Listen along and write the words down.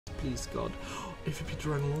please, God. AVP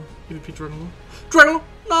Dragonlord, AVP Dragonlord. Dragonlord!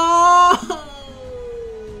 No!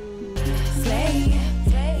 Slay.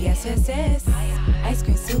 Yes, yes, yes. Ice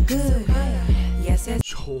cream so good. Yes, yes.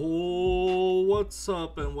 Yo, what's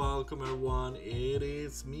up and welcome everyone. It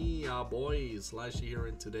is me, your boy Slashy here,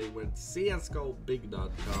 and today we're at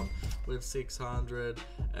Csgobig.com with 600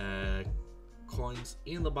 coins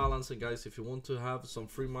in the balance. And guys, if you want to have some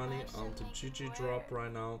free money on the GG drop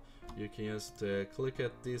right now, you can just click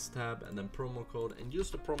at this tab and then promo code and use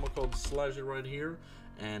the promo code Slashy right here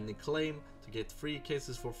and claim to get 3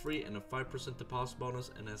 cases for free and a 5% deposit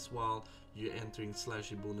bonus. And as well, you're entering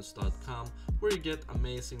slashybonus.com where you get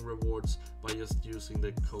amazing rewards by just using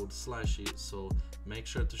the code Slashy. So make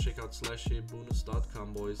sure to check out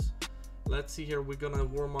slashybonus.com, boys. Let's see here, we're gonna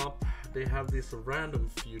warm up. They have this random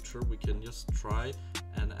feature. We can just try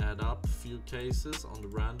and add up a few cases on the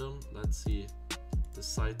random. Let's see the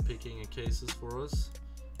site picking cases for us.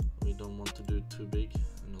 We don't want to do it too big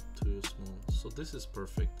and not too small, so this is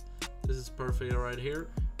perfect. This is perfect right here.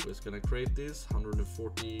 We're just gonna create this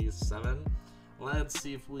 147. Let's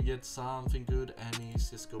see if we get something good. Any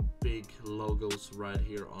Csgobig logos right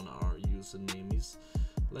here on our usernames.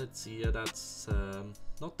 Let's see. Yeah, that's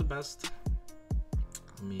not the best.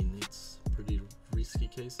 I mean, it's pretty risky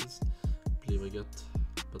cases, I believe I got,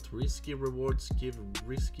 but risky rewards give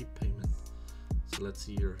risky payment. So let's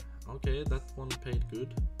see here. Okay, that one paid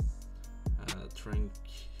good.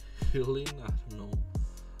 Tranquilling, I don't know.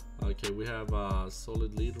 Okay, we have a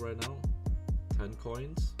solid lead right now, 10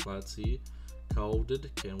 coins. Let's see.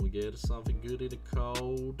 Coded, can we get something good in the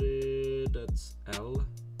coded? That's L.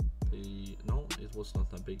 No, it was not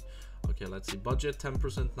that big. Okay, let's see. Budget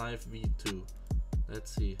 10% knife V2.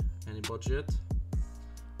 Let's see, any budget?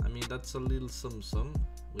 I mean, that's a little sum.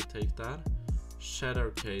 We take that.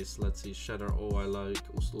 Shatter case, let's see. Shatter. Oh, I like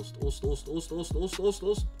ost.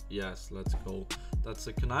 Yes, let's go. That's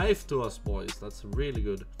a knife to us, boys. That's really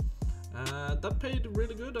good. That paid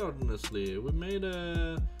really good, honestly. We made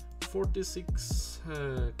 46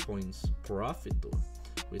 coins profit though.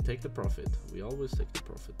 We take the profit. We always take the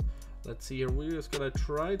profit. Let's see here. We're just gonna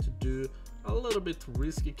try to do a little bit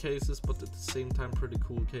risky cases, but at the same time pretty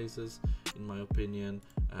cool cases, in my opinion.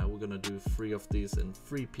 We're gonna do 3 of these and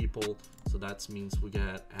 3 people, so that means we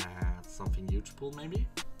get something huge pull maybe.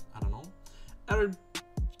 I don't know.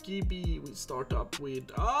 RGB, we start up with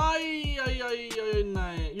yeah,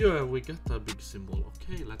 we got a big symbol.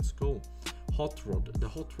 Okay, let's go. Hot rod. The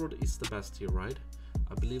hot rod is the best here, right?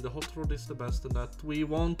 I believe the hot rod is the best and that we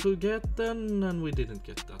want to get then, and we didn't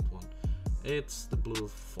get that one. It's the blue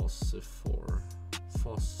phosphor,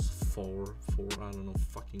 I don't know,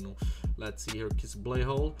 fucking know. Let's see here, kiss blade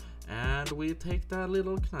hole, and we take that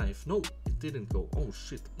little knife. No, it didn't go. Oh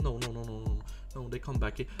shit, no, they come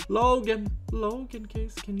back here. Logan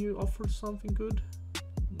case, can you offer something good?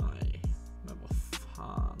 Nej, men vad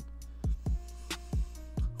fan.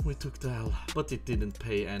 We took the L, but it didn't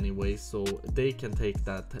pay anyway, so they can take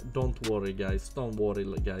that. Don't worry, guys. Don't worry,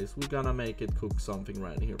 guys. We're gonna make it cook something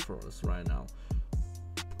right here for us right now.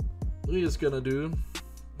 We're just gonna do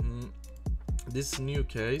this new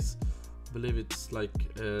case. I believe it's like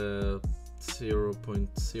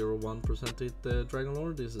 0.01% hit the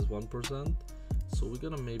Dragonlord. This is 1%, so we're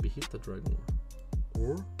gonna maybe hit the Dragonlord,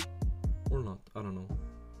 or not. I don't know.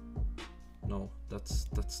 No, that's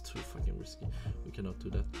too fucking risky. We cannot do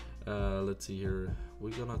that. Let's see here.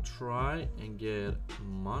 We're gonna try and get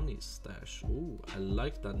money stash. Oh, I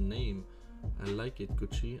like that name. I like it,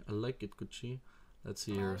 Gucci. I like it, Gucci. Let's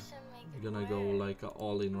see here. We're gonna go like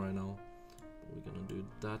all in right now. We're gonna do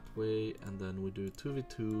it that way, and then we do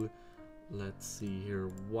 2v2. Let's see here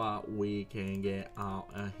what we can get out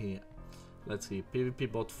of here. Let's see. PvP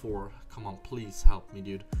bot 4. Come on, please help me,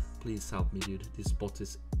 dude. Please help me, dude. This bot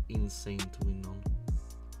is insane to win on.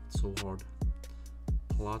 It's so hard.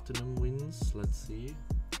 Platinum wins. Let's see.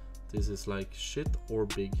 This is like shit or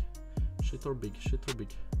big. Shit or big. Shit or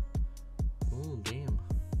big. Oh, damn.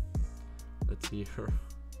 Let's see here.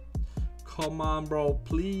 Come on, bro.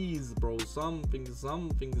 Please, bro. Something.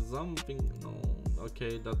 No.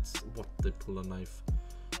 Okay, that's what they pull a knife.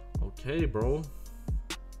 Okay, bro.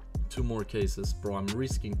 2 more cases, bro. I'm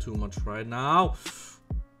risking too much right now.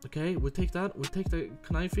 Okay, we take that. We take the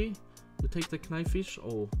knifey. We take the knifefish.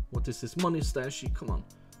 Oh, what is this? Money stashy. Come on.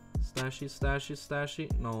 Stashy.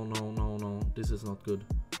 No. This is not good.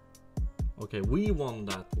 Okay, we won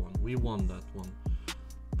that one.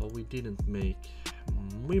 But we didn't make...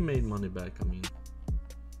 We made money back, I mean.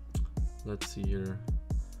 Let's see here.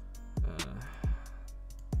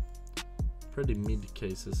 Pretty mid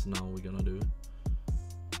cases now we're gonna do.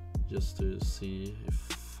 Just to see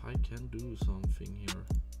if I can do something here.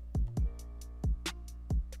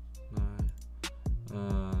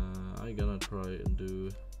 I gonna try and do?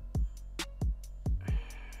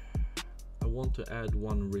 I want to add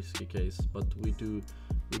one risky case, but we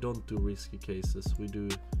don't do risky cases. We do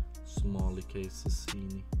smally cases.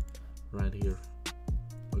 Right here.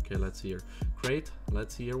 Okay, let's hear. Great.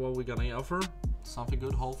 Let's hear what we're gonna offer. Something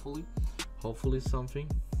good, hopefully. Hopefully something.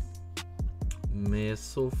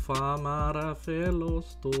 Mesofamara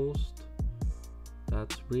toast.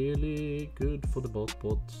 That's really good for the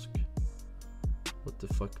bots. What the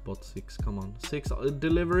fuck, bot 6? Come on. 6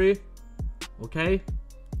 delivery. Okay.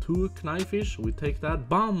 2 knifefish. We take that.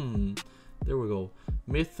 Bam. There we go.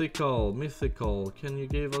 Mythical. Can you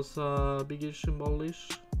give us a biggish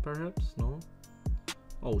symbolish? Perhaps? No?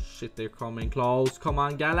 Oh shit, they're coming close. Come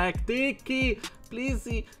on, Galactiki. Please,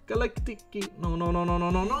 Galactiki. No. No, I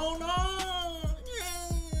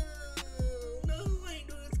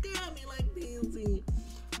do scare me like this.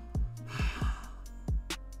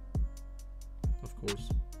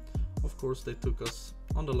 Of course, they took us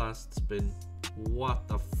on the last spin. What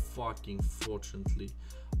the fucking fortunately.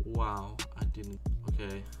 Wow, I didn't.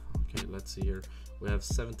 Okay, let's see here. We have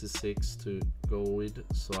 76 to go with,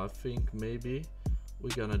 so I think maybe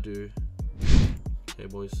we're gonna do. Okay,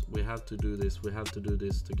 boys, we have to do this. We have to do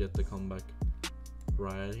this to get the comeback.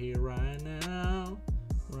 Right here, right now.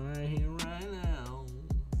 Right here, right now.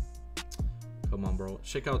 Come on, bro.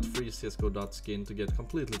 Check out free CSGO.skin to get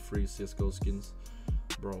completely free CSGO skins.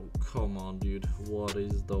 Bro, come on, dude. What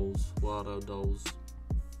is those? What are those?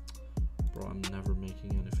 Bro, I'm never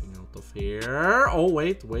making anything out of here. Oh,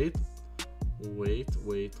 wait.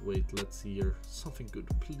 Let's see here. Something good.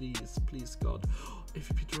 Please, God.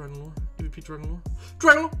 AVP Dragonlore.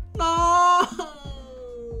 Dragonlore! No!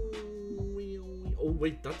 Oh,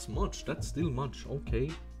 wait, that's much. That's still much.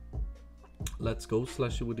 Okay. Let's go.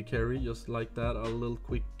 Slashy with the carry. Just like that. A little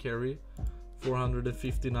quick carry.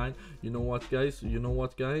 459. You know what, guys?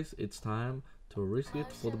 It's time to risk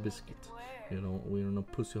it for the biscuit. You know, we're in a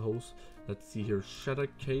pussy hose. Let's see here. Shadow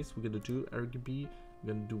case. We're gonna do RGB.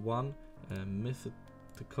 We're gonna do one.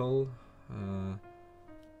 Mythical.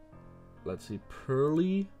 Let's see.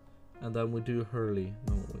 Pearly. And then we do Hurley.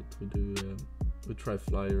 No, wait. We try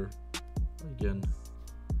Flyer again.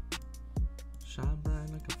 Shine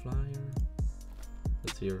bright like a flyer.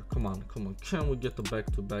 Let's hear. Come on. Can we get the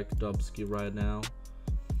back-to-back Dubski right now?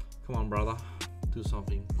 Come on, brother. Do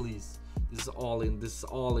something, please. This is all in,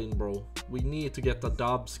 bro. We need to get the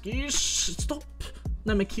Dubski. Stopp!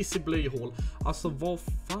 Nej men kiss i blöjhål. Alltså vad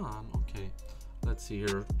fan. Okej. Let's see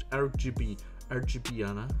here.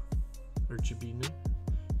 RGB-ana. RBGini.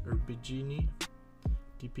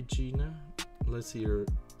 DPGina. Let's see.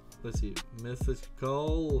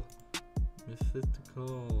 Mythical.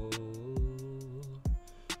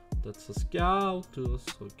 That's a scout to us.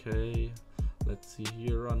 Okay. Let's see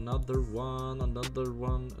here. Another one.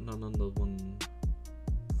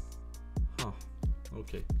 Huh.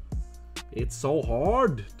 Okay. It's so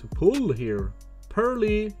hard to pull here.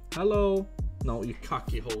 Pearly. Hello. No, you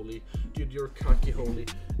cocky holy. Dude, you're cocky holy.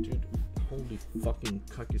 Dude, holy fucking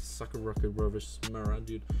cocky sucker rocket rubbish smara,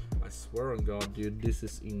 dude. I swear on God, dude, this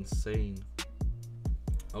is insane.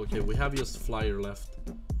 Okay, we have just flyer left.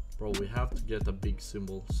 Bro, we have to get a big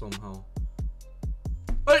symbol somehow.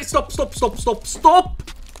 Hey, stop!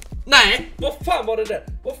 Nej, vad fan var det där?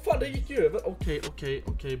 Vad fan, det gick ju över. Okay,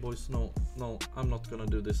 boys, no, I'm not gonna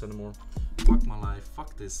do this anymore. Fuck my life,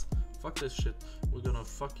 fuck this shit. We're gonna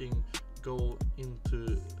fucking go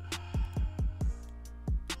into...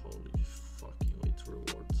 Holy fucking wait,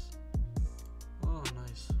 rewards. Oh,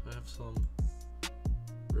 nice, I have some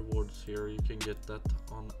rewards here. You can get that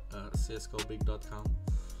on Csgobig.com.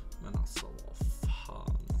 Men alltså, vad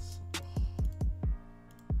fan alltså.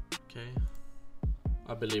 Okay,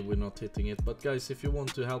 I believe we're not hitting it, but guys, if you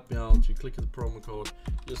want to help me out, you click the promo code,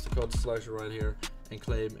 use the code slasher right here and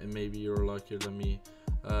claim, and maybe you're luckier than me,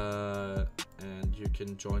 and you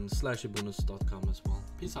can join slashybonus.com as well.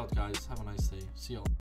 Peace out, guys. Have a nice day. See y'all.